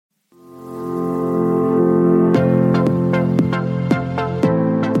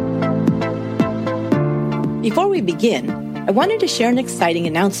Before we begin, I wanted to share an exciting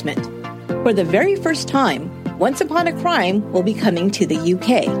announcement. For the very first time, Once Upon a Crime will be coming to the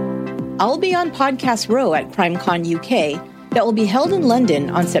UK. I'll be on Podcast Row at CrimeCon UK that will be held in London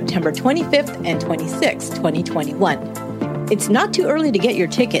on September 25th and 26th, 2021. It's not too early to get your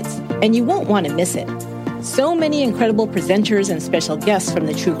tickets, and you won't want to miss it. So many incredible presenters and special guests from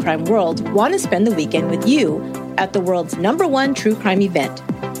the true crime world want to spend the weekend with you at the world's #1 true crime event.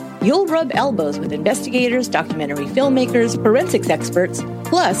 You'll rub elbows with investigators, documentary filmmakers, forensics experts,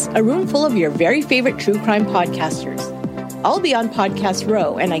 plus a room full of your very favorite true crime podcasters. I'll be on Podcast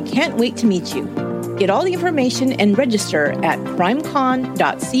Row, and I can't wait to meet you. Get all the information and register at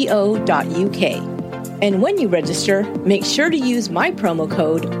crimecon.co.uk. And when you register, make sure to use my promo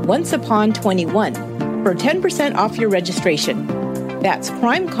code OnceUpon21 for 10% off your registration. That's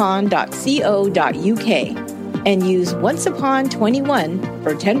crimecon.co.uk and use OnceUpon21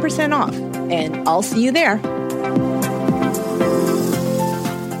 for 10% off. And I'll see you there.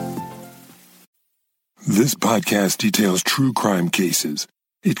 This podcast details true crime cases.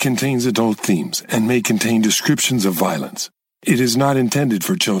 It contains adult themes and may contain descriptions of violence. It is not intended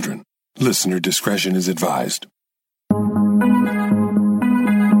for children. Listener discretion is advised.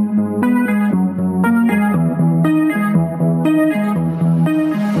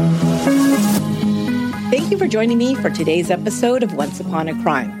 Thank you for joining me for today's episode of Once Upon a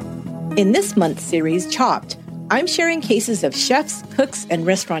Crime. In this month's series, Chopped, I'm sharing cases of chefs, cooks, and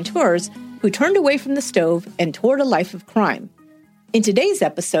restaurateurs who turned away from the stove and toward a life of crime. In today's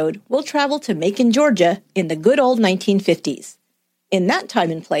episode, we'll travel to Macon, Georgia in the good old 1950s. In that time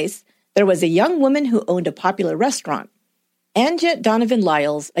and place, there was a young woman who owned a popular restaurant. Anjette Donovan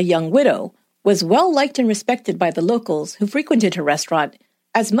Lyles, a young widow, was well liked and respected by the locals who frequented her restaurant,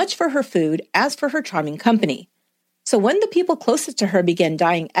 as much for her food as for her charming company. So when the people closest to her began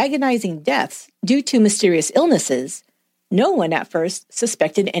dying agonizing deaths due to mysterious illnesses, no one at first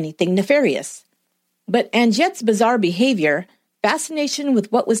suspected anything nefarious. But Anjette's bizarre behavior, fascination with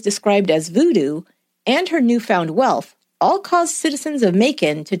what was described as voodoo, and her newfound wealth all caused citizens of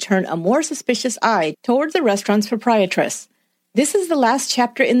Macon to turn a more suspicious eye toward the restaurant's proprietress. This is the last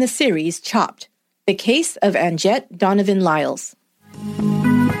chapter in the series, Chopped, the case of Anjette Donovan Lyles.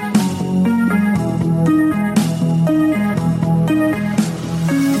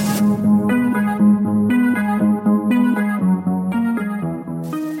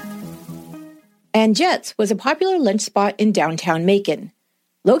 Anjette's was a popular lunch spot in downtown Macon.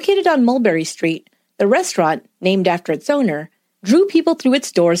 Located on Mulberry Street, the restaurant, named after its owner, drew people through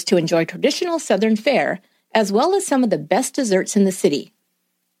its doors to enjoy traditional Southern fare, as well as some of the best desserts in the city.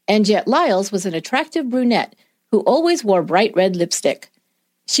 Anjette Lyles was an attractive brunette who always wore bright red lipstick.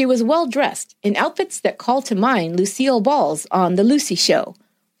 She was well-dressed in outfits that call to mind Lucille Ball's on The Lucy Show,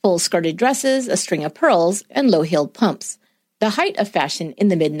 full-skirted dresses, a string of pearls, and low-heeled pumps, the height of fashion in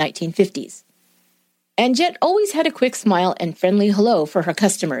the mid-1950s. Anjette always had a quick smile and friendly hello for her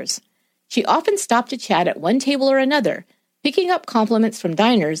customers. She often stopped to chat at one table or another, picking up compliments from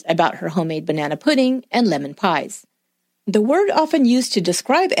diners about her homemade banana pudding and lemon pies. The word often used to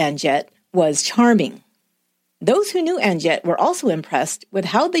describe Anjette was charming. Those who knew Anjette were also impressed with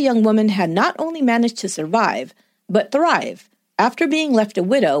how the young woman had not only managed to survive, but thrive, after being left a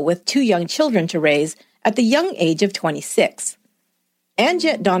widow with 2 young children to raise at the young age of 26.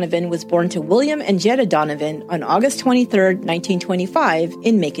 Anjette Donovan was born to William and Jetta Donovan on August 23, 1925,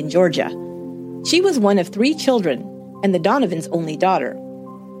 in Macon, Georgia. She was one of 3 children, and the Donovans' only daughter.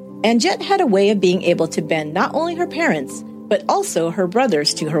 Anjette had a way of being able to bend not only her parents, but also her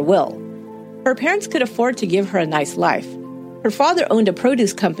brothers to her will. Her parents could afford to give her a nice life. Her father owned a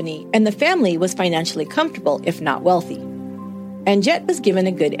produce company, and the family was financially comfortable, if not wealthy. Anjette was given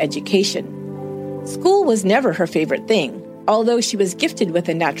a good education. School was never her favorite thing, although she was gifted with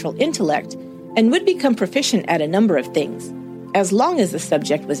a natural intellect and would become proficient at a number of things, as long as the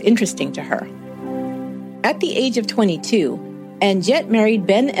subject was interesting to her. At the age of 22, Anjette married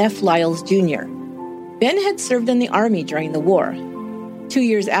Ben F. Lyles, Jr. Ben had served in the Army during the war. 2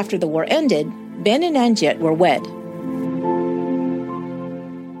 years after the war ended, Ben and Anjette were wed.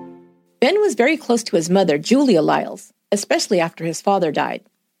 Ben was very close to his mother, Julia Lyles, especially after his father died.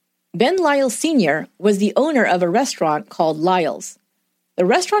 Ben Lyles Sr. was the owner of a restaurant called Lyles. The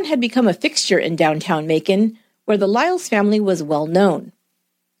restaurant had become a fixture in downtown Macon, where the Lyles family was well known.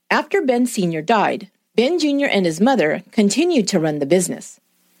 After Ben Sr. died, Ben Jr. and his mother continued to run the business.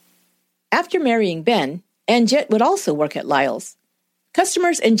 After marrying Ben, Anjette would also work at Lyles.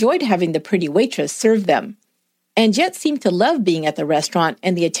 Customers enjoyed having the pretty waitress serve them. Anjette seemed to love being at the restaurant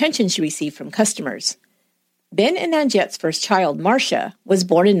and the attention she received from customers. Ben and Anjette's first child, Marcia, was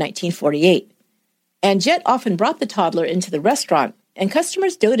born in 1948. Anjette often brought the toddler into the restaurant, and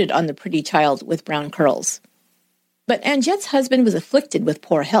customers doted on the pretty child with brown curls. But Anjette's husband was afflicted with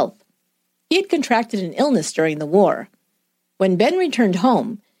poor health. He had contracted an illness during the war. When Ben returned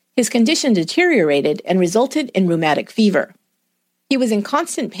home, his condition deteriorated and resulted in rheumatic fever. He was in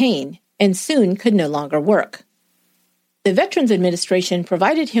constant pain and soon could no longer work. The Veterans Administration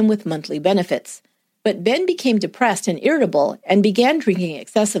provided him with monthly benefits, but Ben became depressed and irritable and began drinking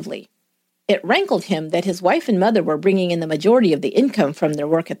excessively. It rankled him that his wife and mother were bringing in the majority of the income from their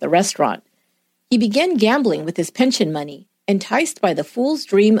work at the restaurant. He began gambling with his pension money, enticed by the fool's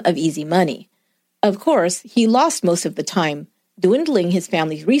dream of easy money. Of course, he lost most of the time, dwindling his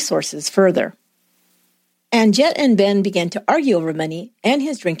family's resources further. Anjette and Ben began to argue over money and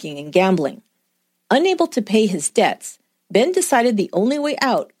his drinking and gambling. Unable to pay his debts, Ben decided the only way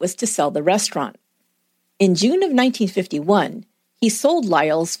out was to sell the restaurant. In June of 1951, he sold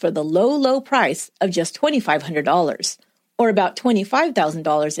Lyles for the low price of just $2,500, or about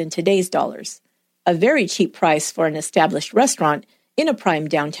 $25,000 in today's dollars, a very cheap price for an established restaurant in a prime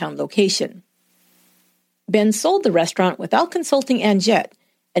downtown location. Ben sold the restaurant without consulting Anjette,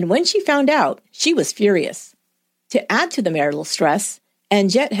 and when she found out, she was furious. To add to the marital stress,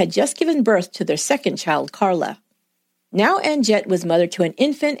 Anjette had just given birth to their second child, Carla. Now Anjette was mother to an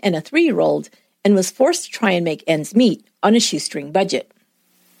infant and a 3-year-old and was forced to try and make ends meet on a shoestring budget.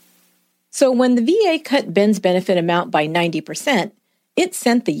 So when the VA cut Ben's benefit amount by 90%, it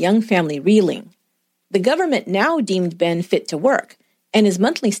sent the young family reeling. The government now deemed Ben fit to work, and his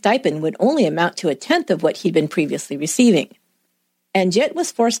monthly stipend would only amount to 1/10 of what he'd been previously receiving. Anjette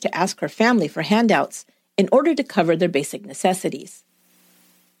was forced to ask her family for handouts in order to cover their basic necessities.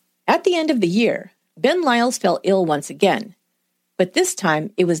 At the end of the year, Ben Lyles fell ill once again, but this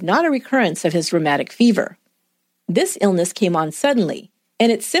time it was not a recurrence of his rheumatic fever. This illness came on suddenly,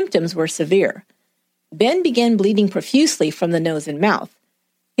 and its symptoms were severe. Ben began bleeding profusely from the nose and mouth.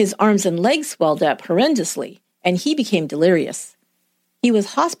 His arms and legs swelled up horrendously, and he became delirious. He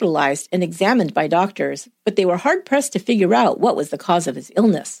was hospitalized and examined by doctors, but they were hard-pressed to figure out what was the cause of his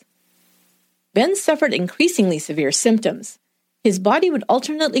illness. Ben suffered increasingly severe symptoms. His body would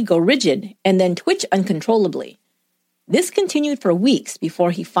alternately go rigid and then twitch uncontrollably. This continued for weeks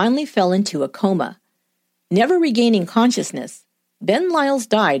before he finally fell into a coma. Never regaining consciousness, Ben Lyles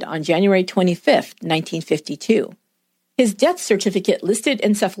died on January 25, 1952. His death certificate listed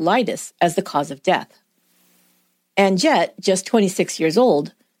encephalitis as the cause of death. Anjette, just 26 years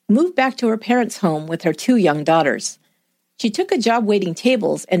old, moved back to her parents' home with her 2 young daughters. She took a job waiting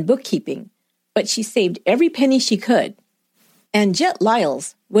tables and bookkeeping, but she saved every penny she could. Anjette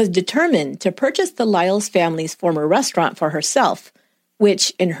Lyles was determined to purchase the Lyles family's former restaurant for herself,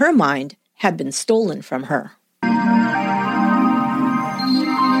 which, in her mind, had been stolen from her.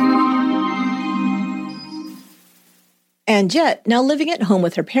 Anjette, now living at home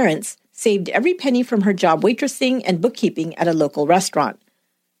with her parents, saved every penny from her job waitressing and bookkeeping at a local restaurant.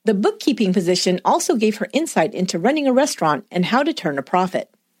 The bookkeeping position also gave her insight into running a restaurant and how to turn a profit.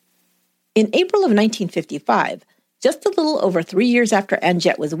 In April of 1955, just a little over 3 years after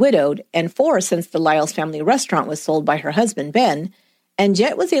Anjette was widowed and 4 since the Lyles family restaurant was sold by her husband, Ben,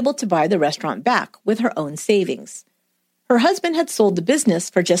 Anjette was able to buy the restaurant back with her own savings. Her husband had sold the business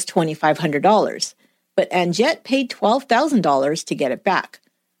for just $2,500, but Anjette paid $12,000 to get it back.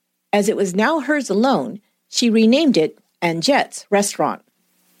 As it was now hers alone, she renamed it Anjette's Restaurant.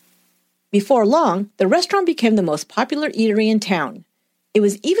 Before long, the restaurant became the most popular eatery in town. It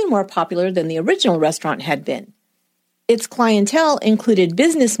was even more popular than the original restaurant had been. Its clientele included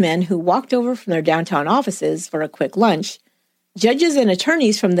businessmen who walked over from their downtown offices for a quick lunch, judges and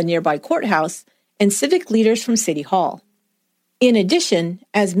attorneys from the nearby courthouse, and civic leaders from City Hall. In addition,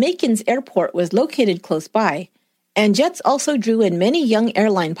 as Macon's airport was located close by, Anjette's also drew in many young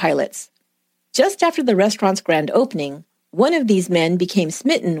airline pilots. Just after the restaurant's grand opening, one of these men became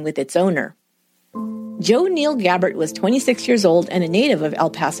smitten with its owner. Joe Neil Gabbert was 26 years old and a native of El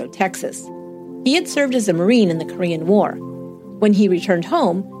Paso, Texas. He had served as a Marine in the Korean War. When he returned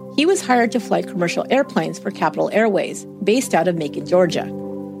home, he was hired to fly commercial airplanes for Capital Airways, based out of Macon, Georgia.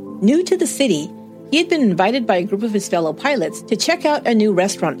 New to the city, he had been invited by a group of his fellow pilots to check out a new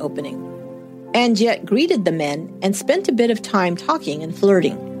restaurant opening. Anjette greeted the men and spent a bit of time talking and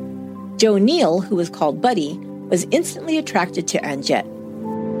flirting. Joe Neil, who was called Buddy, was instantly attracted to Anjette.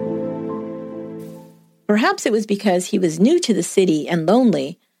 Perhaps it was because he was new to the city and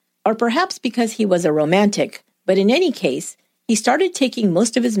lonely, or perhaps because he was a romantic, but in any case, he started taking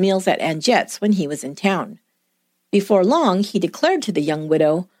most of his meals at Anjette's when he was in town. Before long, he declared to the young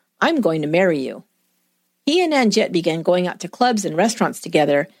widow, "I'm going to marry you." He and Anjette began going out to clubs and restaurants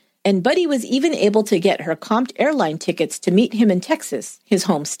together, and Buddy was even able to get her comped airline tickets to meet him in Texas, his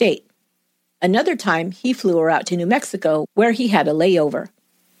home state. Another time, he flew her out to New Mexico, where he had a layover.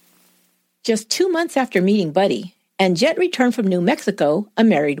 Just 2 months after meeting Buddy, Anjette returned from New Mexico, a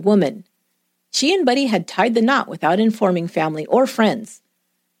married woman. She and Buddy had tied the knot without informing family or friends.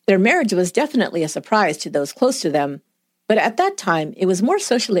 Their marriage was definitely a surprise to those close to them, but at that time, it was more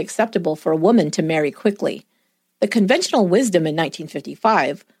socially acceptable for a woman to marry quickly. The conventional wisdom in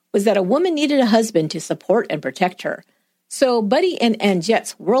 1955 was that a woman needed a husband to support and protect her, so Buddy and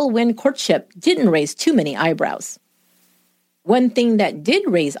Anjette's whirlwind courtship didn't raise too many eyebrows. One thing that did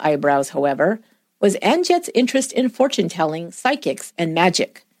raise eyebrows, however, was Anjette's interest in fortune-telling, psychics, and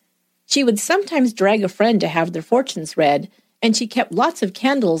magic. She would sometimes drag a friend to have their fortunes read, and she kept lots of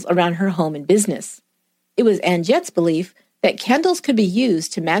candles around her home and business. It was Anjette's belief that candles could be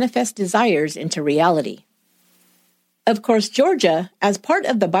used to manifest desires into reality. Of course, Georgia, as part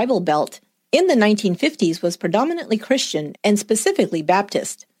of the Bible Belt, in the 1950s was predominantly Christian and specifically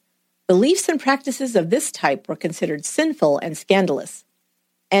Baptist. Beliefs and practices of this type were considered sinful and scandalous.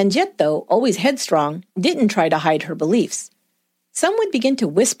 Anjette, though, always headstrong, didn't try to hide her beliefs. Some would begin to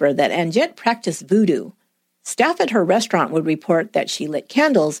whisper that Anjette practiced voodoo. Staff at her restaurant would report that she lit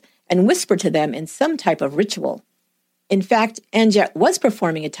candles and whispered to them in some type of ritual. In fact, Anjette was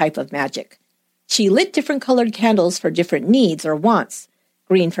performing a type of magic. She lit different colored candles for different needs or wants,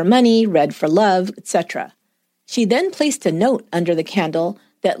 green for money, red for love, etc. She then placed a note under the candle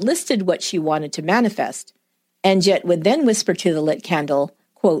that listed what she wanted to manifest. Anjette would then whisper to the lit candle,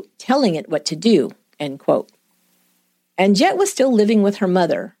 quote, telling it what to do, end quote. Anjette was still living with her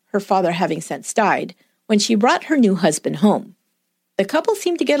mother, her father having since died, when she brought her new husband home. The couple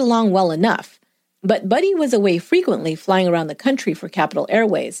seemed to get along well enough, but Buddy was away frequently flying around the country for Capital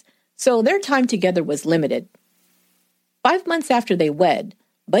Airways, so their time together was limited. 5 months after they wed,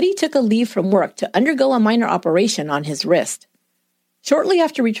 Buddy took a leave from work to undergo a minor operation on his wrist. Shortly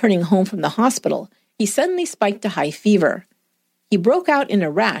after returning home from the hospital, he suddenly spiked a high fever. He broke out in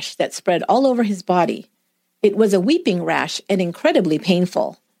a rash that spread all over his body. It was a weeping rash and incredibly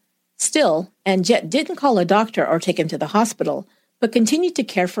painful. Still, Anjette didn't call a doctor or take him to the hospital, but continued to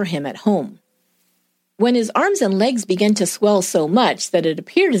care for him at home. When his arms and legs began to swell so much that it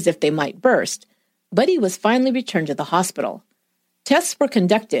appeared as if they might burst, Buddy was finally returned to the hospital. Tests were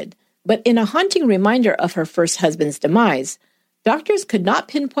conducted, but in a haunting reminder of her first husband's demise, doctors could not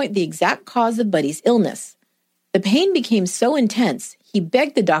pinpoint the exact cause of Buddy's illness. The pain became so intense, he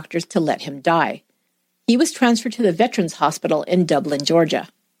begged the doctors to let him die. He was transferred to the Veterans Hospital in Dublin, Georgia.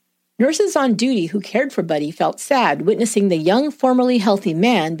 Nurses on duty who cared for Buddy felt sad witnessing the young, formerly healthy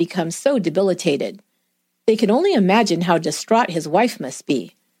man become so debilitated. They could only imagine how distraught his wife must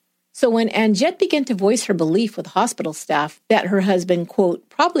be. So when Anjette began to voice her belief with hospital staff that her husband, quote,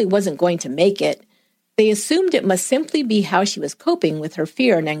 probably wasn't going to make it, they assumed it must simply be how she was coping with her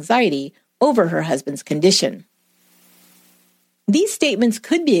fear and anxiety over her husband's condition. These statements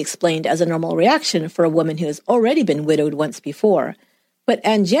could be explained as a normal reaction for a woman who has already been widowed once before, but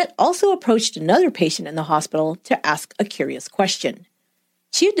Anjette also approached another patient in the hospital to ask a curious question.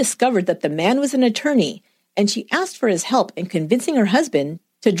 She had discovered that the man was an attorney, and she asked for his help in convincing her husband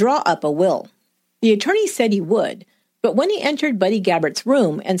to draw up a will. The attorney said he would, but when he entered Buddy Gabbert's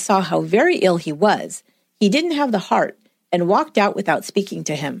room and saw how very ill he was, he didn't have the heart and walked out without speaking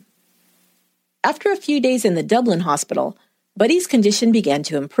to him. After a few days in the Dublin hospital, Buddy's condition began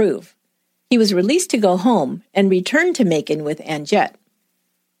to improve. He was released to go home and returned to Macon with Anjette.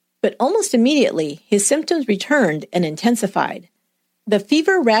 But almost immediately, his symptoms returned and intensified. The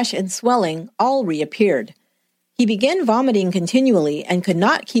fever, rash, and swelling all reappeared. He began vomiting continually and could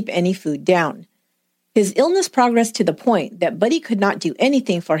not keep any food down. His illness progressed to the point that Buddy could not do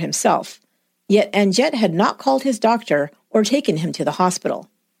anything for himself, yet Anjette had not called his doctor or taken him to the hospital.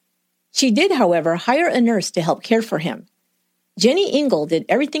 She did, however, hire a nurse to help care for him. Jenny Ingle did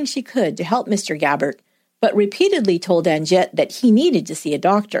everything she could to help Mr. Gabbert, but repeatedly told Anjette that he needed to see a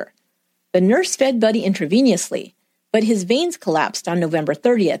doctor. The nurse fed Buddy intravenously, but his veins collapsed on November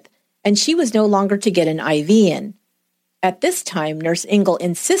 30th, and she was no longer to get an IV in. At this time, Nurse Ingle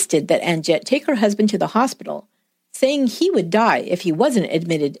insisted that Anjette take her husband to the hospital, saying he would die if he wasn't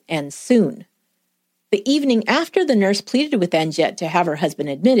admitted, and soon. The evening after the nurse pleaded with Anjette to have her husband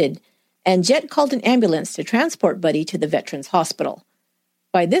admitted, Anjette called an ambulance to transport Buddy to the Veterans Hospital.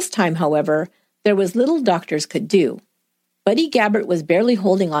 By this time, however, there was little doctors could do. Buddy Gabbert was barely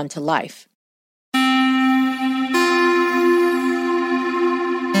holding on to life.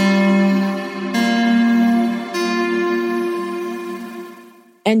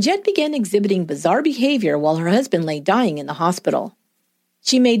 Anjette began exhibiting bizarre behavior while her husband lay dying in the hospital.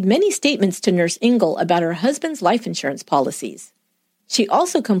 She made many statements to Nurse Ingle about her husband's life insurance policies. She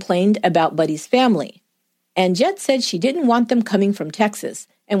also complained about Buddy's family. Anjette said she didn't want them coming from Texas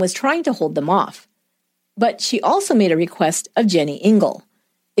and was trying to hold them off. But she also made a request of Jenny Ingle.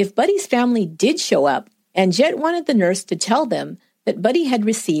 If Buddy's family did show up, Anjette wanted the nurse to tell them that Buddy had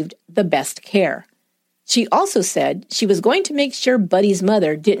received the best care. She also said she was going to make sure Buddy's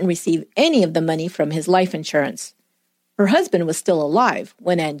mother didn't receive any of the money from his life insurance. Her husband was still alive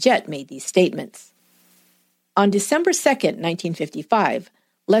when Anjette made these statements. On December 2nd, 1955,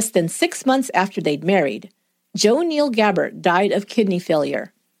 less than 6 months after they'd married, Joe Neal Gabbert died of kidney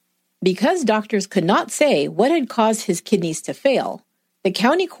failure. Because doctors could not say what had caused his kidneys to fail, the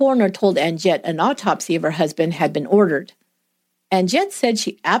county coroner told Anjette an autopsy of her husband had been ordered. Anjette said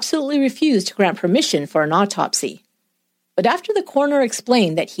she absolutely refused to grant permission for an autopsy. But after the coroner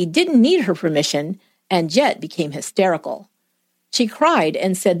explained that he didn't need her permission, Anjette became hysterical. She cried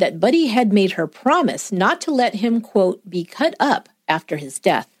and said that Buddy had made her promise not to let him, quote, be cut up after his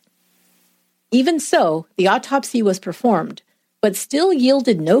death. Even so, the autopsy was performed, but still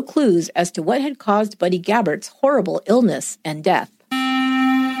yielded no clues as to what had caused Buddy Gabbert's horrible illness and death.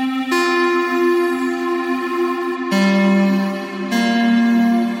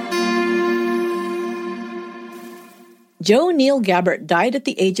 Joe Neal Gabbert died at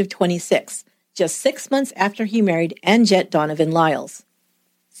the age of 26, just 6 months after he married Anjette Donovan Lyles.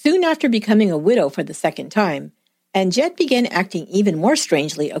 Soon after becoming a widow for the second time, Anjette began acting even more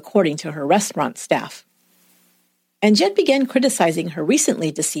strangely according to her restaurant staff. Anjette began criticizing her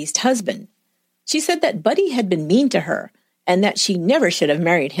recently deceased husband. She said that Buddy had been mean to her and that she never should have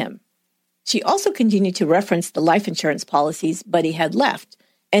married him. She also continued to reference the life insurance policies Buddy had left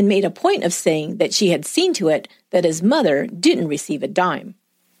and made a point of saying that she had seen to it that his mother didn't receive a dime.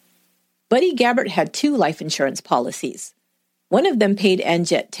 Buddy Gabbert had 2 life insurance policies. One of them paid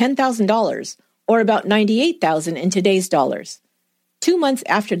Anjette $10,000, or about $98,000 in today's dollars. 2 months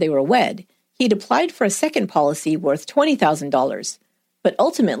after they were wed, he'd applied for a second policy worth $20,000, but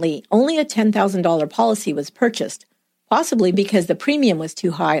ultimately only a $10,000 policy was purchased, possibly because the premium was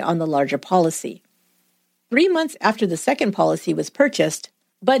too high on the larger policy. 3 months after the second policy was purchased,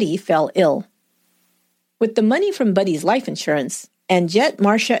 Buddy fell ill. With the money from Buddy's life insurance, Anjette,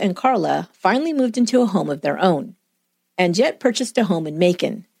 Marcia, and Carla finally moved into a home of their own. Anjette purchased a home in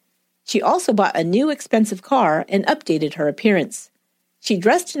Macon. She also bought a new expensive car and updated her appearance. She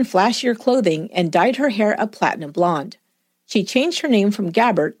dressed in flashier clothing and dyed her hair a platinum blonde. She changed her name from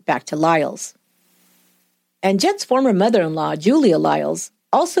Gabbert back to Lyles. Anjette's former mother-in-law, Julia Lyles,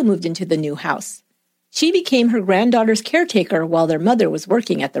 also moved into the new house. She became her granddaughter's caretaker while their mother was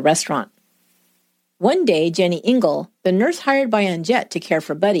working at the restaurant. One day, Jenny Ingle, the nurse hired by Anjette to care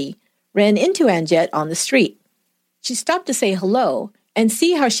for Buddy, ran into Anjette on the street. She stopped to say hello and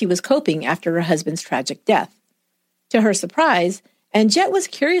see how she was coping after her husband's tragic death. To her surprise, Anjette was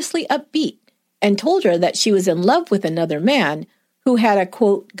curiously upbeat and told her that she was in love with another man who had a,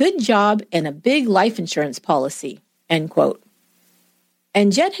 quote, good job and a big life insurance policy, end quote.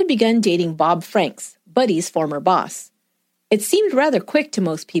 Anjette had begun dating Bob Franks, Buddy's former boss. It seemed rather quick to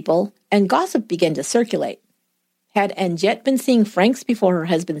most people, and gossip began to circulate. Had Anjette been seeing Franks before her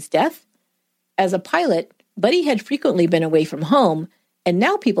husband's death? As a pilot, Buddy had frequently been away from home, and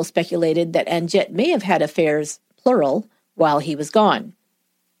now people speculated that Anjette may have had affairs, plural, while he was gone.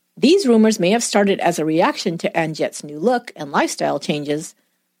 These rumors may have started as a reaction to Anjette's new look and lifestyle changes,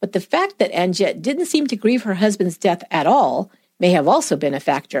 but the fact that Anjette didn't seem to grieve her husband's death at all may have also been a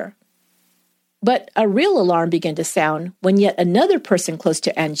factor. But a real alarm began to sound when yet another person close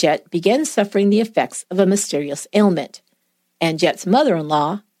to Anjette began suffering the effects of a mysterious ailment. Anjette's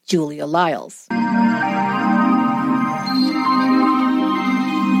mother-in-law, Julia Lyles.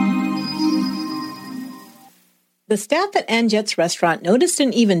 The staff at Anjette's restaurant noticed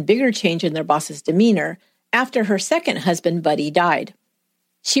an even bigger change in their boss's demeanor after her second husband, Buddy, died.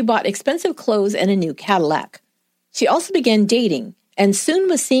 She bought expensive clothes and a new Cadillac. She also began dating, and soon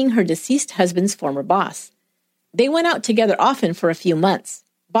was seeing her deceased husband's former boss. They went out together often for a few months.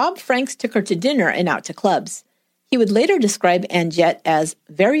 Bob Franks took her to dinner and out to clubs. He would later describe Anjette as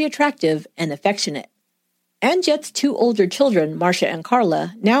very attractive and affectionate. Anjette's 2 older children, Marcia and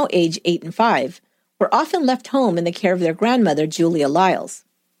Carla, now age 8 and 5, were often left home in the care of their grandmother, Julia Lyles.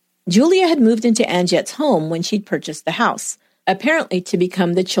 Julia had moved into Anjette's home when she'd purchased the house, apparently to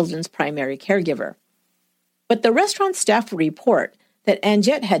become the children's primary caregiver. But the restaurant staff would report that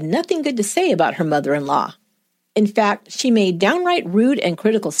Anjette had nothing good to say about her mother-in-law. In fact, she made downright rude and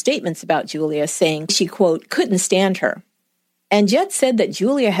critical statements about Julia, saying she, quote, couldn't stand her. Anjette said that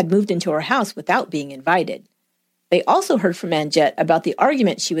Julia had moved into her house without being invited. They also heard from Anjette about the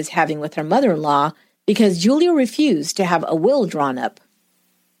argument she was having with her mother-in-law because Julia refused to have a will drawn up.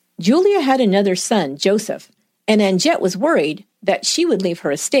 Julia had another son, Joseph, and Anjette was worried that she would leave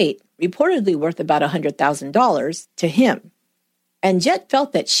her estate, reportedly worth about $100,000, to him. Anjette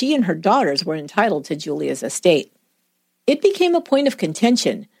felt that she and her daughters were entitled to Julia's estate. It became a point of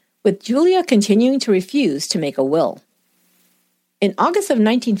contention, with Julia continuing to refuse to make a will. In August of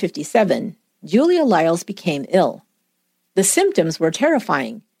 1957, Julia Lyles became ill. The symptoms were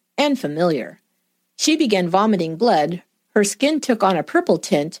terrifying and familiar. She began vomiting blood, her skin took on a purple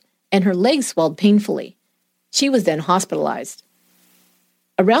tint, and her legs swelled painfully. She was then hospitalized.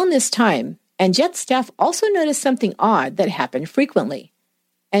 Around this time, Anjette's staff also noticed something odd that happened frequently.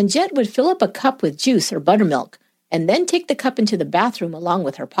 Anjette would fill up a cup with juice or buttermilk and then take the cup into the bathroom along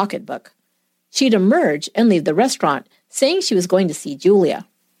with her pocketbook. She'd emerge and leave the restaurant, saying she was going to see Julia.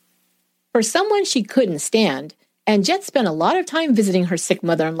 For someone she couldn't stand, Anjette spent a lot of time visiting her sick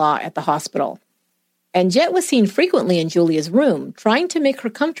mother-in-law at the hospital. Anjette was seen frequently in Julia's room, trying to make her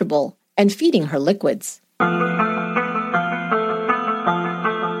comfortable and feeding her liquids.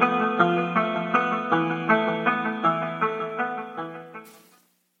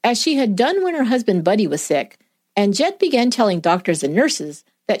 As she had done when her husband Buddy was sick, Anjette began telling doctors and nurses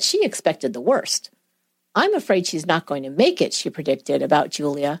that she expected the worst. "I'm afraid she's not going to make it," she predicted about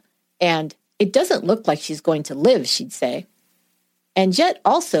Julia, and "it doesn't look like she's going to live," she'd say. Anjette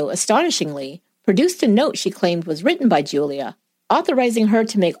also, astonishingly, produced a note she claimed was written by Julia, authorizing her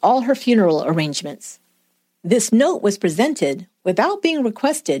to make all her funeral arrangements. This note was presented without being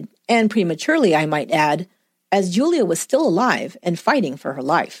requested, and prematurely, I might add, as Julia was still alive and fighting for her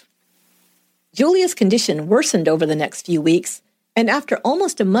life. Julia's condition worsened over the next few weeks, and after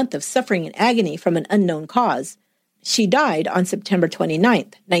almost a month of suffering and agony from an unknown cause, she died on September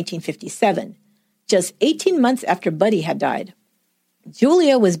 29, 1957, just 18 months after Buddy had died.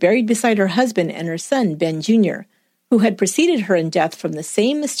 Julia was buried beside her husband and her son, Ben Jr., who had preceded her in death from the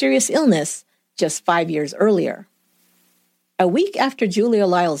same mysterious illness just 5 years earlier. A week after Julia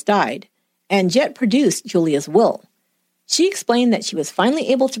Lyles died, Anjette produced Julia's will. She explained that she was finally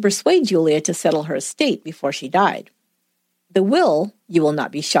able to persuade Julia to settle her estate before she died. The will, you will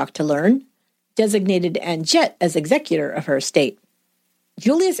not be shocked to learn, designated Anjette as executor of her estate.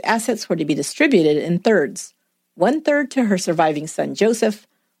 Julia's assets were to be distributed in thirds, 1/3 to her surviving son Joseph,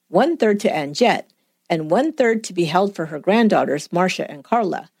 1/3 to Anjette, and 1/3 to be held for her granddaughters Marcia and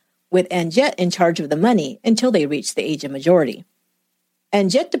Carla, with Anjette in charge of the money until they reached the age of majority.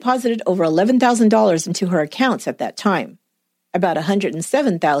 Anjette deposited over $11,000 into her accounts at that time, about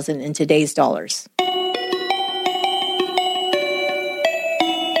 $107,000 in today's dollars.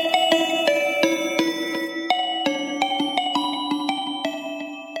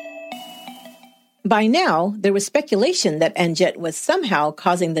 By now, there was speculation that Anjette was somehow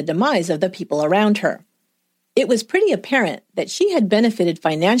causing the demise of the people around her. It was pretty apparent that she had benefited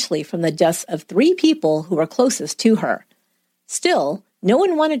financially from the deaths of 3 people who were closest to her. Still, no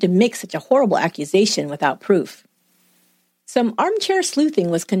one wanted to make such a horrible accusation without proof. Some armchair sleuthing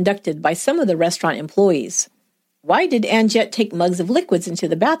was conducted by some of the restaurant employees. Why did Anjette take mugs of liquids into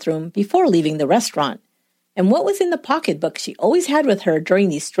the bathroom before leaving the restaurant? And what was in the pocketbook she always had with her during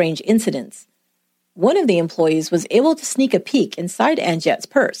these strange incidents? One of the employees was able to sneak a peek inside Anjette's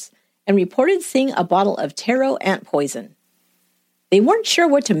purse and reported seeing a bottle of taro ant poison. They weren't sure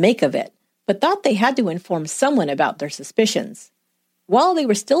what to make of it, but thought they had to inform someone about their suspicions. While they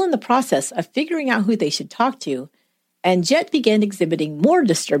were still in the process of figuring out who they should talk to, Anjette began exhibiting more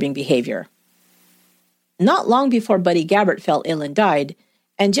disturbing behavior. Not long before Buddy Gabbert fell ill and died,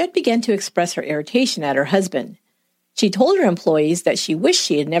 Anjette began to express her irritation at her husband. She told her employees that she wished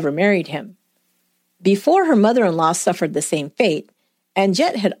she had never married him. Before her mother-in-law suffered the same fate,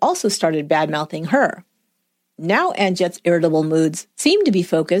 Anjette had also started bad-mouthing her. Now Anjette's irritable moods seemed to be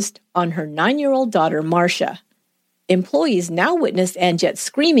focused on her 9-year-old daughter, Marcia. Employees now witnessed Anjette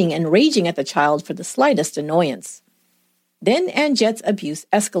screaming and raging at the child for the slightest annoyance. Then Anjette's abuse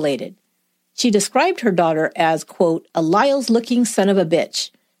escalated. She described her daughter as, quote, "a Lyles-looking son of a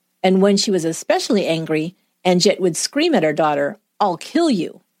bitch," and when she was especially angry, Anjette would scream at her daughter, "I'll kill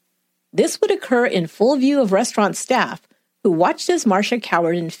you." This would occur in full view of restaurant staff, who watched as Marcia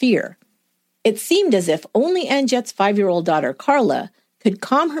cowered in fear. It seemed as if only Anjette's 5-year-old daughter, Carla, could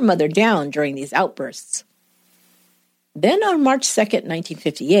calm her mother down during these outbursts. Then on March 2,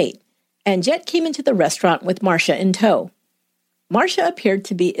 1958, Anjette came into the restaurant with Marcia in tow. Marcia appeared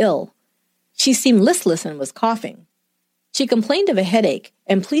to be ill. She seemed listless and was coughing. She complained of a headache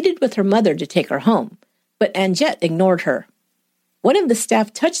and pleaded with her mother to take her home, but Anjette ignored her. One of the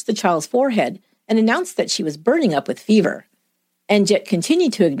staff touched the child's forehead, and announced that she was burning up with fever. Anjette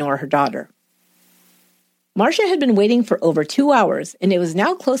continued to ignore her daughter. Marcia had been waiting for over 2 hours, and it was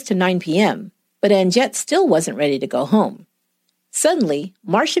now close to 9 p.m., but Anjette still wasn't ready to go home. Suddenly,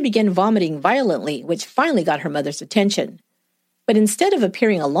 Marcia began vomiting violently, which finally got her mother's attention. But instead of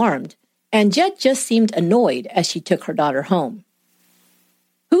appearing alarmed, Anjette just seemed annoyed as she took her daughter home.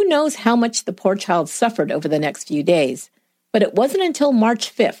 Who knows how much the poor child suffered over the next few days, but it wasn't until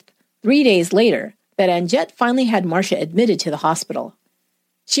March 5th, 3 days later, that Anjette finally had Marcia admitted to the hospital.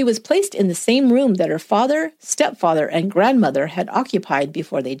 She was placed in the same room that her father, stepfather, and grandmother had occupied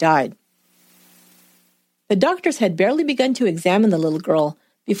before they died. The doctors had barely begun to examine the little girl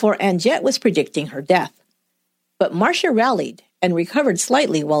before Anjette was predicting her death. But Marcia rallied and recovered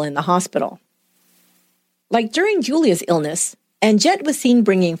slightly while in the hospital. Like during Julia's illness, Anjette was seen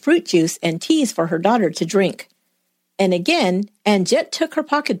bringing fruit juice and teas for her daughter to drink. And again, Anjette took her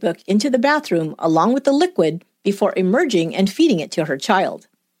pocketbook into the bathroom along with the liquid before emerging and feeding it to her child.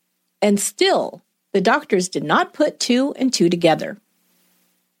 And still, the doctors did not put 2 and 2 together.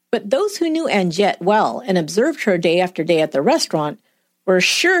 But those who knew Anjette well and observed her day after day at the restaurant were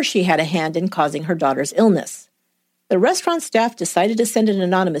sure she had a hand in causing her daughter's illness. The restaurant staff decided to send an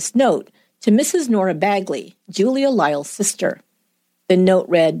anonymous note to Mrs. Nora Bagley, Julia Lyles' sister. The note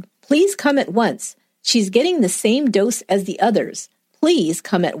read, "Please come at once. She's getting the same dose as the others. Please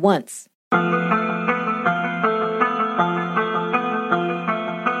come at once."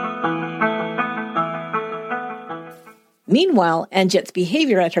 Meanwhile, Anjette's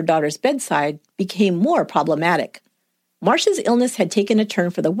behavior at her daughter's bedside became more problematic. Marcia's illness had taken a turn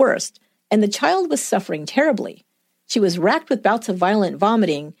for the worst, and the child was suffering terribly. She was racked with bouts of violent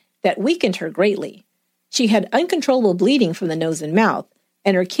vomiting that weakened her greatly. She had uncontrollable bleeding from the nose and mouth,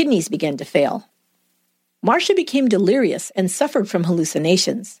 and her kidneys began to fail. Marcia became delirious and suffered from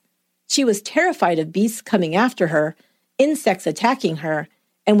hallucinations. She was terrified of beasts coming after her, insects attacking her,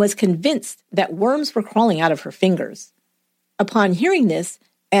 and was convinced that worms were crawling out of her fingers. Upon hearing this,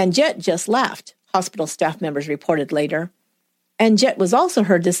 Anjette just laughed, hospital staff members reported later. Anjette was also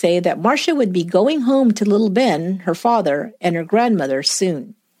heard to say that Marcia would be going home to little Ben, her father, and her grandmother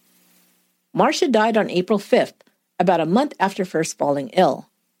soon. Marcia died on April 5th, about a month after first falling ill.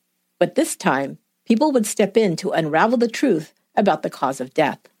 But this time, people would step in to unravel the truth about the cause of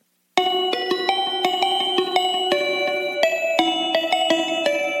death.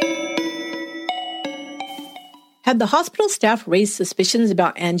 Had the hospital staff raised suspicions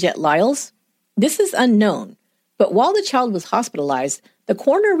about Anjette Lyles? This is unknown, but while the child was hospitalized, the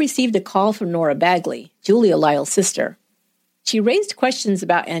coroner received a call from Nora Bagley, Julia Lyles' sister. She raised questions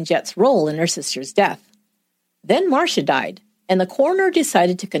about Anjette's role in her sister's death. Then Marcia died, and the coroner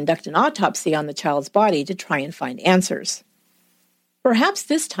decided to conduct an autopsy on the child's body to try and find answers. Perhaps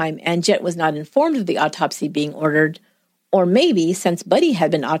this time Anjette was not informed of the autopsy being ordered, or maybe since Buddy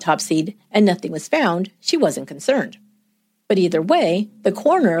had been autopsied and nothing was found, she wasn't concerned. But either way, the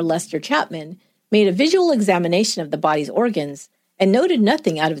coroner, Lester Chapman, made a visual examination of the body's organs and noted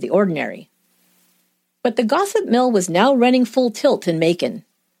nothing out of the ordinary. But the gossip mill was now running full tilt in Macon.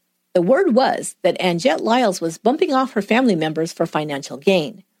 The word was that Anjette Lyles was bumping off her family members for financial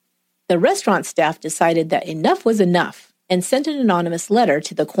gain. The restaurant staff decided that enough was enough and sent an anonymous letter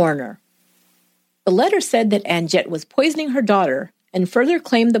to the coroner. The letter said that Anjette was poisoning her daughter and further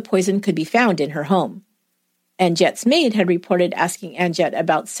claimed the poison could be found in her home. Anjette's maid had reported asking Anjette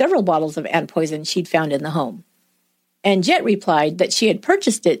about several bottles of ant poison she'd found in the home. Anjette replied that she had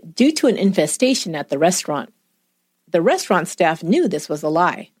purchased it due to an infestation at the restaurant. The restaurant staff knew this was a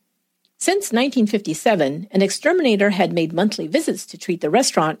lie. Since 1957, an exterminator had made monthly visits to treat the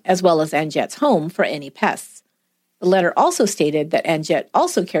restaurant as well as Anjette's home for any pests. The letter also stated that Anjette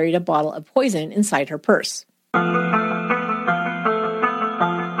also carried a bottle of poison inside her purse.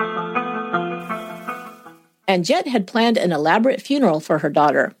 Anjette had planned an elaborate funeral for her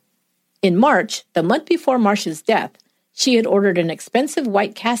daughter. In March, the month before Marcia's death, she had ordered an expensive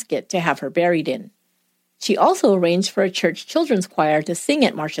white casket to have her buried in. She also arranged for a church children's choir to sing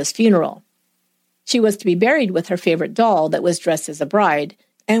at Marcia's funeral. She was to be buried with her favorite doll that was dressed as a bride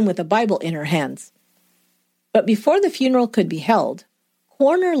and with a Bible in her hands. But before the funeral could be held,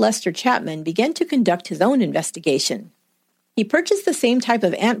 Coroner Lester Chapman began to conduct his own investigation. He purchased the same type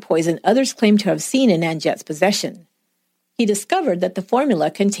of ant poison others claimed to have seen in Anjette's possession. He discovered that the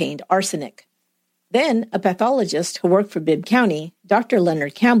formula contained arsenic. Then, a pathologist who worked for Bibb County, Dr.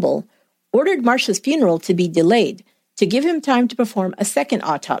 Leonard Campbell, ordered Marcia's funeral to be delayed to give him time to perform a second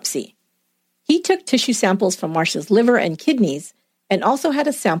autopsy. He took tissue samples from Marcia's liver and kidneys and also had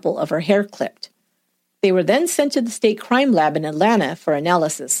a sample of her hair clipped. They were then sent to the state crime lab in Atlanta for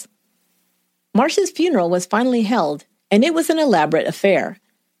analysis. Marcia's funeral was finally held, and it was an elaborate affair.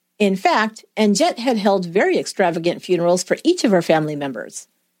 In fact, Anjette had held very extravagant funerals for each of her family members.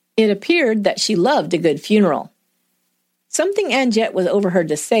 It appeared that she loved a good funeral. Something Anjette was overheard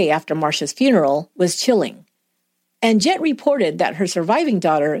to say after Marcia's funeral was chilling. Anjette reported that her surviving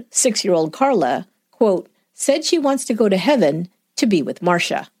daughter, 6-year-old Carla, quote, said she wants to go to heaven to be with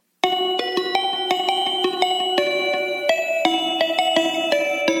Marcia.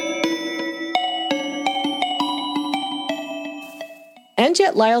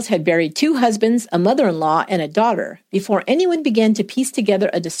 Anjette Lyles had buried 2 husbands, a mother-in-law, and a daughter before anyone began to piece together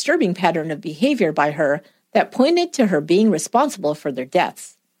a disturbing pattern of behavior by her that pointed to her being responsible for their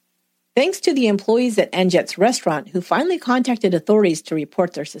deaths. Thanks to the employees at Anjette's restaurant who finally contacted authorities to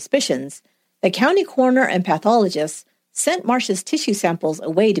report their suspicions, the county coroner and pathologists sent Marcia's tissue samples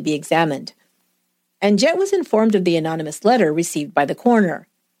away to be examined. Anjette was informed of the anonymous letter received by the coroner.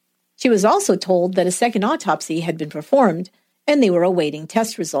 She was also told that a second autopsy had been performed and they were awaiting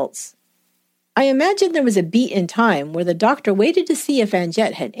test results. I imagine there was a beat in time where the doctor waited to see if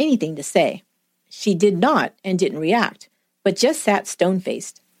Anjette had anything to say. She did not and didn't react, but just sat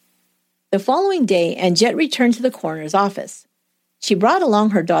stone-faced. The following day, Anjette returned to the coroner's office. She brought along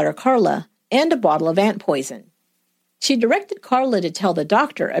her daughter Carla and a bottle of ant poison. She directed Carla to tell the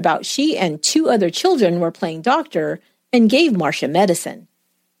doctor about she and 2 other children were playing doctor and gave Marcia medicine.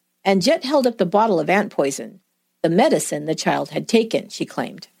 Anjette held up the bottle of ant poison, the medicine the child had taken, she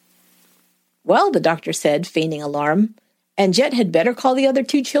claimed. Well, the doctor said, feigning alarm, Anjette had better call the other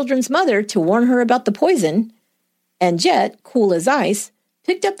 2 children's mother to warn her about the poison. Anjette, cool as ice,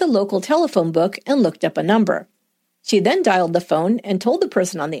 picked up the local telephone book and looked up a number. She then dialed the phone and told the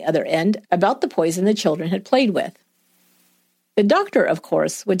person on the other end about the poison the children had played with. The doctor, of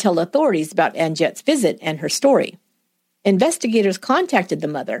course, would tell authorities about Anjette's visit and her story. Investigators contacted the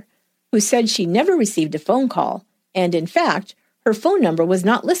mother, who said she never received a phone call, and in fact, her phone number was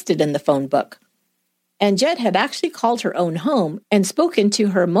not listed in the phone book. Anjette had actually called her own home and spoken to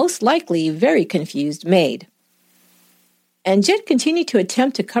her most likely very confused maid. Anjette continued to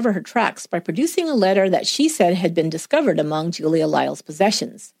attempt to cover her tracks by producing a letter that she said had been discovered among Julia Lyles'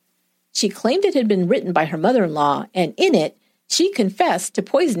 possessions. She claimed it had been written by her mother-in-law, and in it, she confessed to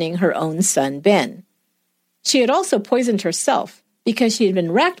poisoning her own son, Ben. She had also poisoned herself because she had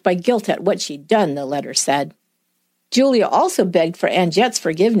been racked by guilt at what she'd done, the letter said. Julia also begged for Anjette's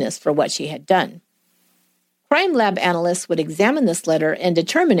forgiveness for what she had done. Crime lab analysts would examine this letter and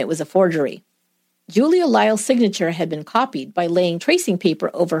determine it was a forgery. Julia Lyles' signature had been copied by laying tracing paper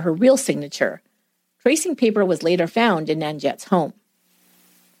over her real signature. Tracing paper was later found in Anjette's home.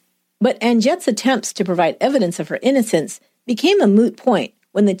 But Anjette's attempts to provide evidence of her innocence became a moot point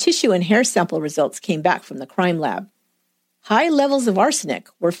when the tissue and hair sample results came back from the crime lab. High levels of arsenic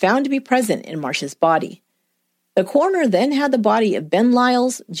were found to be present in Marcia's body. The coroner then had the body of Ben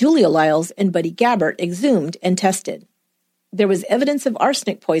Lyles, Julia Lyles, and Buddy Gabbert exhumed and tested. There was evidence of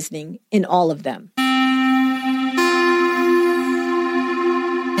arsenic poisoning in all of them.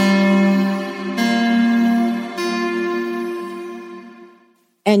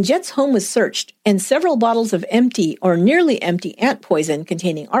 Anjette's home was searched, and several bottles of empty or nearly empty ant poison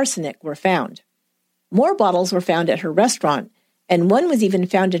containing arsenic were found. More bottles were found at her restaurant, and one was even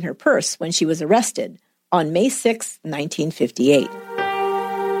found in her purse when she was arrested on May 6, 1958.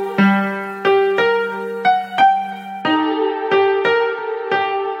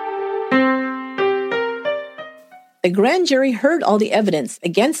 The grand jury heard all the evidence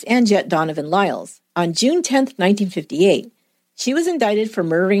against Anjette Donovan Lyles. On June 10, 1958, she was indicted for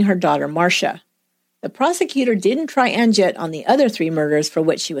murdering her daughter, Marcia. The prosecutor didn't try Anjette on the other 3 murders for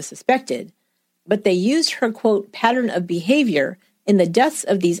which she was suspected, but they used her, quote, pattern of behavior in the deaths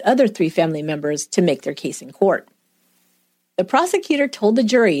of these other 3 family members to make their case in court. The prosecutor told the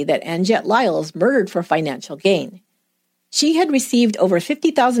jury that Anjette Lyles murdered for financial gain. She had received over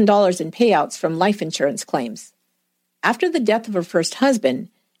 $50,000 in payouts from life insurance claims. After the death of her first husband,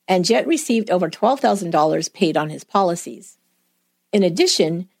 Anjette received over $12,000 paid on his policies. In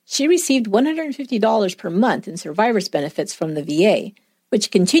addition, she received $150 per month in survivor's benefits from the VA, which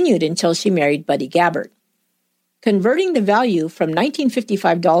continued until she married Buddy Gabbert. Converting the value from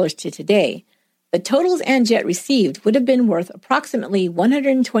 $1955 to today, the totals Anjette received would have been worth approximately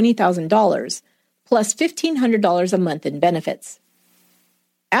 $120,000, plus $1,500 a month in benefits.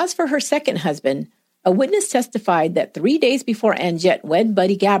 As for her second husband, a witness testified that 3 days before Anjette wed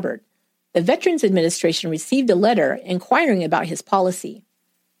Buddy Gabbert, the Veterans Administration received a letter inquiring about his policy.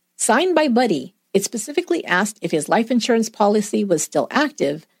 Signed by Buddy, it specifically asked if his life insurance policy was still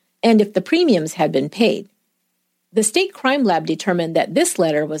active and if the premiums had been paid. The state crime lab determined that this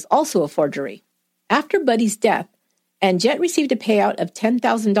letter was also a forgery. After Buddy's death, Anjette received a payout of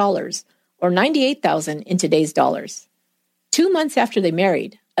 $10,000, or $98,000 in today's dollars. 2 months after they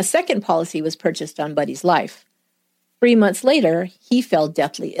married, a second policy was purchased on Buddy's life. 3 months later, he fell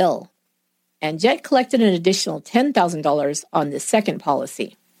deathly ill. Anjette collected an additional $10,000 on this second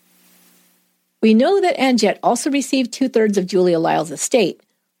policy. We know that Anjette also received 2/3 of Julia Lyles' estate,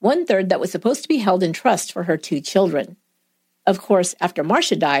 1/3 that was supposed to be held in trust for her 2 children. Of course, after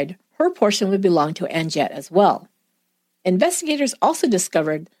Marcia died, her portion would belong to Anjette as well. Investigators also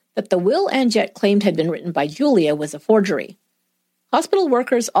discovered that the will Anjette claimed had been written by Julia was a forgery. Hospital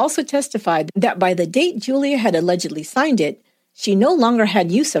workers also testified that by the date Julia had allegedly signed it, she no longer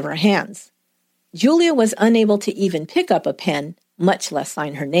had use of her hands. Julia was unable to even pick up a pen, much less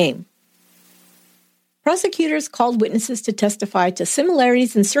sign her name. Prosecutors called witnesses to testify to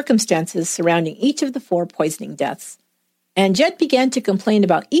similarities in circumstances surrounding each of the 4 poisoning deaths. Anjette began to complain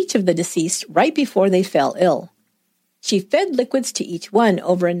about each of the deceased right before they fell ill. She fed liquids to each one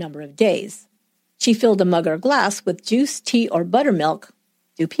over a number of days. She filled a mug or glass with juice, tea, or buttermilk.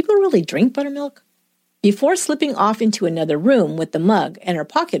 Do people really drink buttermilk? Before slipping off into another room with the mug and her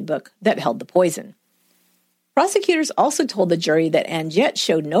pocketbook that held the poison. Prosecutors also told the jury that Anjette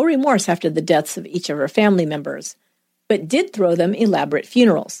showed no remorse after the deaths of each of her family members, but did throw them elaborate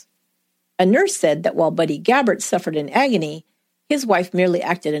funerals. A nurse said that while Buddy Gabbert suffered in agony, his wife merely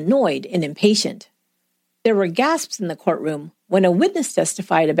acted annoyed and impatient. There were gasps in the courtroom when a witness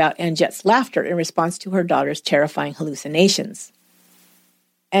testified about Anjette's laughter in response to her daughter's terrifying hallucinations.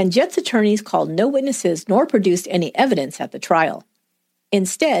 Anjette's attorneys called no witnesses nor produced any evidence at the trial.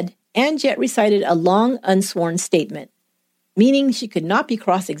 Instead, Anjette recited a long, unsworn statement, meaning she could not be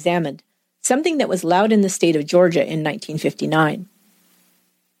cross-examined, something that was allowed in the state of Georgia in 1959.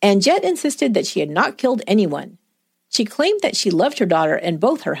 Anjette insisted that she had not killed anyone. She claimed that she loved her daughter and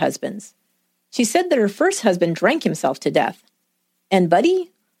both her husbands. She said that her first husband drank himself to death. And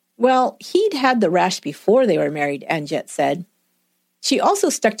Buddy? Well, he'd had the rash before they were married, Anjette said. She also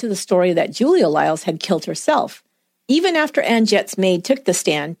stuck to the story that Julia Lyles had killed herself, even after Anjette's maid took the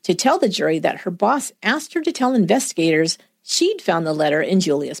stand to tell the jury that her boss asked her to tell investigators she'd found the letter in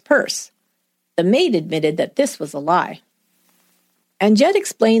Julia's purse. The maid admitted that this was a lie. Anjette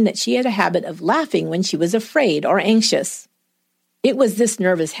explained that she had a habit of laughing when she was afraid or anxious. It was this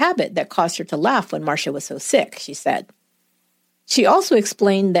nervous habit that caused her to laugh when Marcia was so sick, she said. She also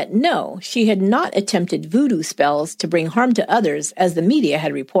explained that no, she had not attempted voodoo spells to bring harm to others as the media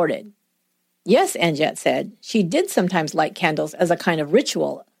had reported. Yes, Anjette said, she did sometimes light candles as a kind of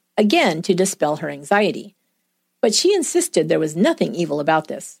ritual, again to dispel her anxiety. But she insisted there was nothing evil about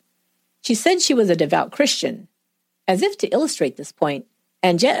this. She said she was a devout Christian. As if to illustrate this point,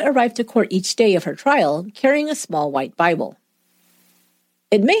 Anjette arrived to court each day of her trial carrying a small white Bible.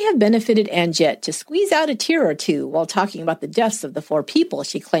 It may have benefited Anjette to squeeze out a tear or two while talking about the deaths of the 4 people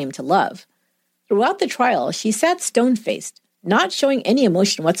she claimed to love. Throughout the trial, she sat stone-faced, not showing any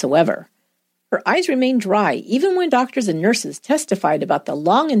emotion whatsoever. Her eyes remained dry even when doctors and nurses testified about the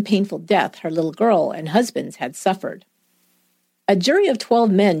long and painful death her little girl and husbands had suffered. A jury of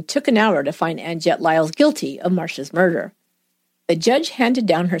 12 men took an hour to find Anjette Lyles guilty of Marcia's murder. The judge handed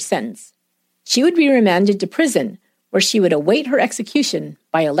down her sentence. She would be remanded to prison, where she would await her execution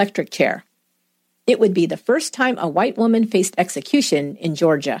by electric chair. It would be the first time a white woman faced execution in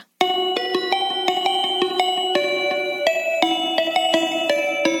Georgia.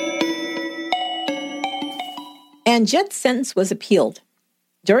 Anjette's sentence was appealed.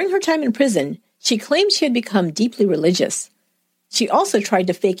 During her time in prison, she claimed she had become deeply religious. She also tried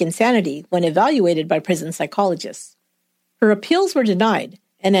to fake insanity when evaluated by prison psychologists. Her appeals were denied,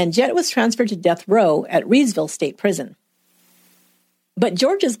 and Anjette was transferred to death row at Reedsville State Prison. But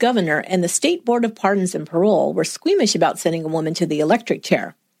Georgia's governor and the State Board of Pardons and Parole were squeamish about sending a woman to the electric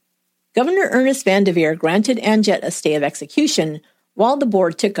chair. Governor Ernest Van Devere granted Anjette a stay of execution while the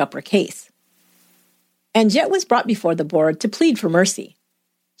board took up her case. Anjette was brought before the board to plead for mercy.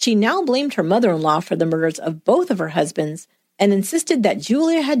 She now blamed her mother-in-law for the murders of both of her husbands and insisted that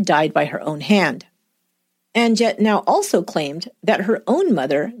Julia had died by her own hand. Anjette now also claimed that her own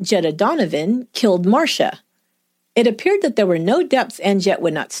mother, Jetta Donovan, killed Marcia. It appeared that there were no depths Anjette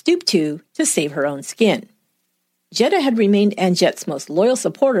would not stoop to save her own skin. Jetta had remained Anjette's most loyal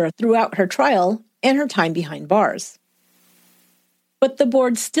supporter throughout her trial and her time behind bars. But the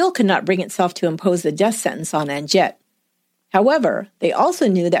board still could not bring itself to impose the death sentence on Anjette. However, they also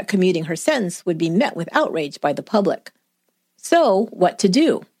knew that commuting her sentence would be met with outrage by the public. So, what to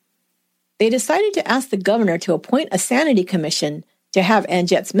do? They decided to ask the governor to appoint a sanity commission to have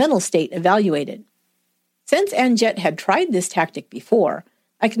Anjette's mental state evaluated. Since Anjette had tried this tactic before,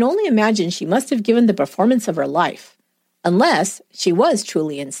 I can only imagine she must have given the performance of her life, unless she was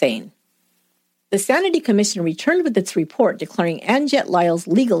truly insane. The Sanity Commission returned with its report declaring Anjette Lyles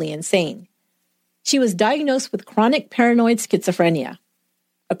legally insane. She was diagnosed with chronic paranoid schizophrenia.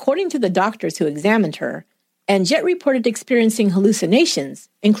 According to the doctors who examined her, Anjette reported experiencing hallucinations,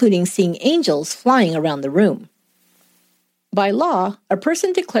 including seeing angels flying around the room. By law, a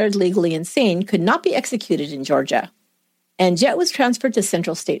person declared legally insane could not be executed in Georgia. Anjette was transferred to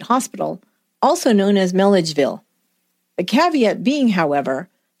Central State Hospital, also known as Milledgeville. The caveat being, however,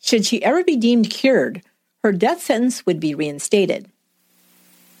 should she ever be deemed cured, her death sentence would be reinstated.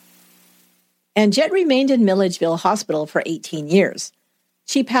 Anjette remained in Milledgeville Hospital for 18 years.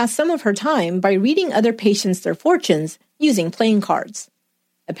 She passed some of her time by reading other patients their fortunes using playing cards.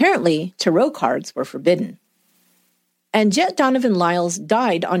 Apparently, tarot cards were forbidden. Anjette Donovan Lyles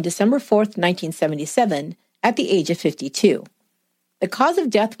died on December 4, 1977, at the age of 52. The cause of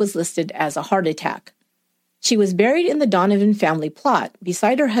death was listed as a heart attack. She was buried in the Donovan family plot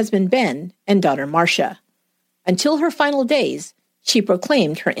beside her husband Ben and daughter Marcia. Until her final days, she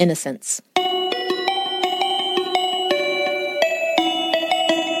proclaimed her innocence.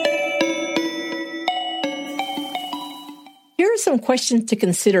 Here are some questions to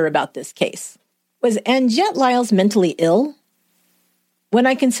consider about this case. Was Anjette Lyles mentally ill? When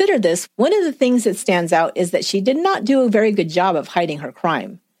I consider this, one of the things that stands out is that she did not do a very good job of hiding her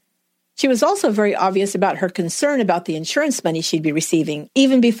crime. She was also very obvious about her concern about the insurance money she'd be receiving,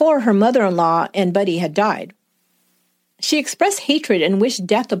 even before her mother-in-law and Buddy had died. She expressed hatred and wished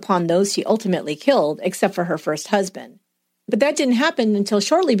death upon those she ultimately killed, except for her first husband. But that didn't happen until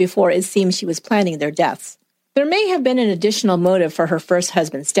shortly before it seemed she was planning their deaths. There may have been an additional motive for her first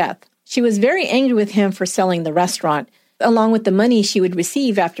husband's death. She was very angry with him for selling the restaurant, along with the money she would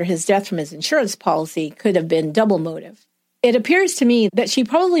receive after his death from his insurance policy could have been double motive. It appears to me that she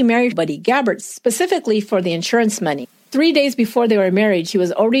probably married Buddy Gabbert specifically for the insurance money. 3 days before they were married, she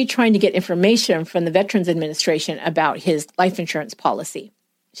was already trying to get information from the Veterans Administration about his life insurance policy.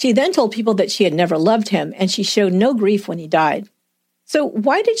 She then told people that she had never loved him, and she showed no grief when he died. So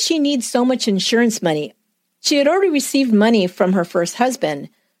why did she need so much insurance money? She had already received money from her first husband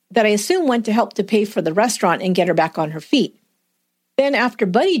that I assume went to help to pay for the restaurant and get her back on her feet. Then after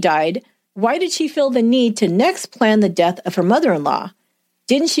Buddy died, why did she feel the need to next plan the death of her mother-in-law?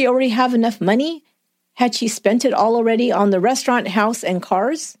 Didn't she already have enough money? Had she spent it all already on the restaurant, house, and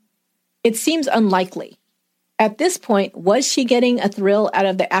cars? It seems unlikely. At this point, was she getting a thrill out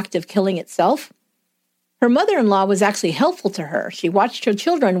of the act of killing itself? Her mother-in-law was actually helpful to her. She watched her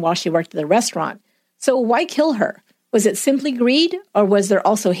children while she worked at the restaurant. So why kill her? Was it simply greed, or was there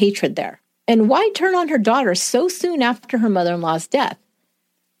also hatred there? And why turn on her daughter so soon after her mother-in-law's death?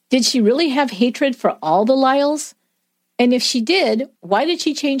 Did she really have hatred for all the Lyles? And if she did, why did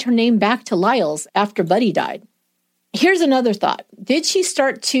she change her name back to Lyles after Buddy died? Here's another thought. Did she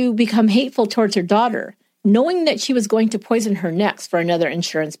start to become hateful towards her daughter, knowing that she was going to poison her next for another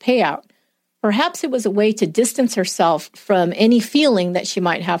insurance payout? Perhaps it was a way to distance herself from any feeling that she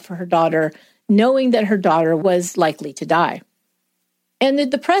might have for her daughter, knowing that her daughter was likely to die. And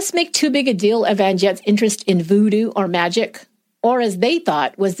did the press make too big a deal of Anjette's interest in voodoo or magic? Or as they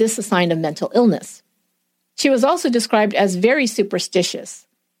thought, was this a sign of mental illness? She was also described as very superstitious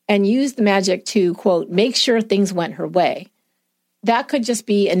and used the magic to, quote, make sure things went her way. That could just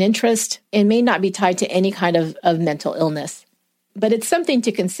be an interest and may not be tied to any kind of mental illness. But it's something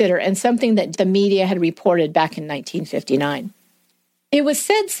to consider and something that the media had reported back in 1959. It was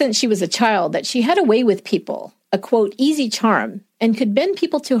said since she was a child that she had a way with people, a, quote, easy charm, and could bend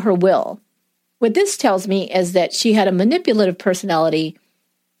people to her will. What this tells me is that she had a manipulative personality.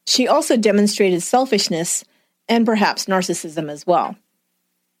 She also demonstrated selfishness and perhaps narcissism as well.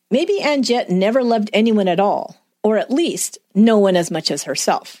 Maybe Anjette never loved anyone at all, or at least no one as much as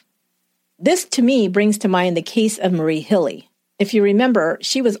herself. This, to me, brings to mind the case of Marie Hilly. If you remember,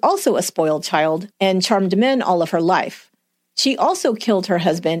 she was also a spoiled child and charmed men all of her life. She also killed her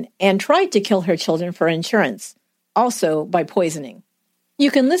husband and tried to kill her children for insurance, also by poisoning.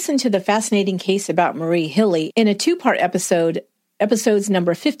 You can listen to the fascinating case about Marie Hilly in a 2-part episode, episodes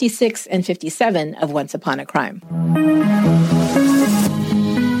number 56 and 57 of Once Upon a Crime.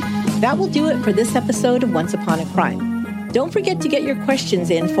 That will do it for this episode of Once Upon a Crime. Don't forget to get your questions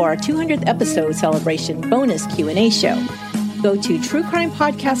in for our 200th episode celebration bonus Q&A show. Go to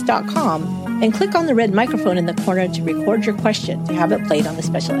truecrimepodcast.com and click on the red microphone in the corner to record your question to have it played on the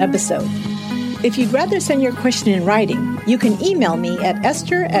special episode. If you'd rather send your question in writing, you can email me at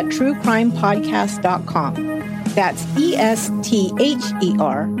esther@truecrimepodcast.com. That's ESTHER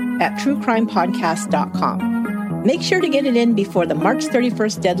at truecrimepodcast.com. Make sure to get it in before the March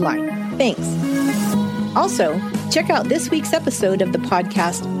 31st deadline. Thanks. Also, check out this week's episode of the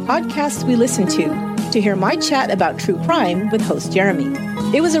podcast, Podcasts We Listen to hear my chat about true crime with host Jeremy.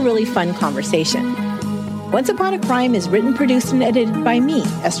 It was a really fun conversation. Once Upon a Crime is written, produced, and edited by me,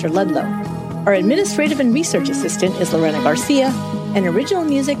 Esther Ludlow. Our administrative and research assistant is Lorena Garcia, and original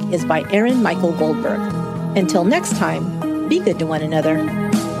music is by Aaron Michael Goldberg. Until next time, be good to one another.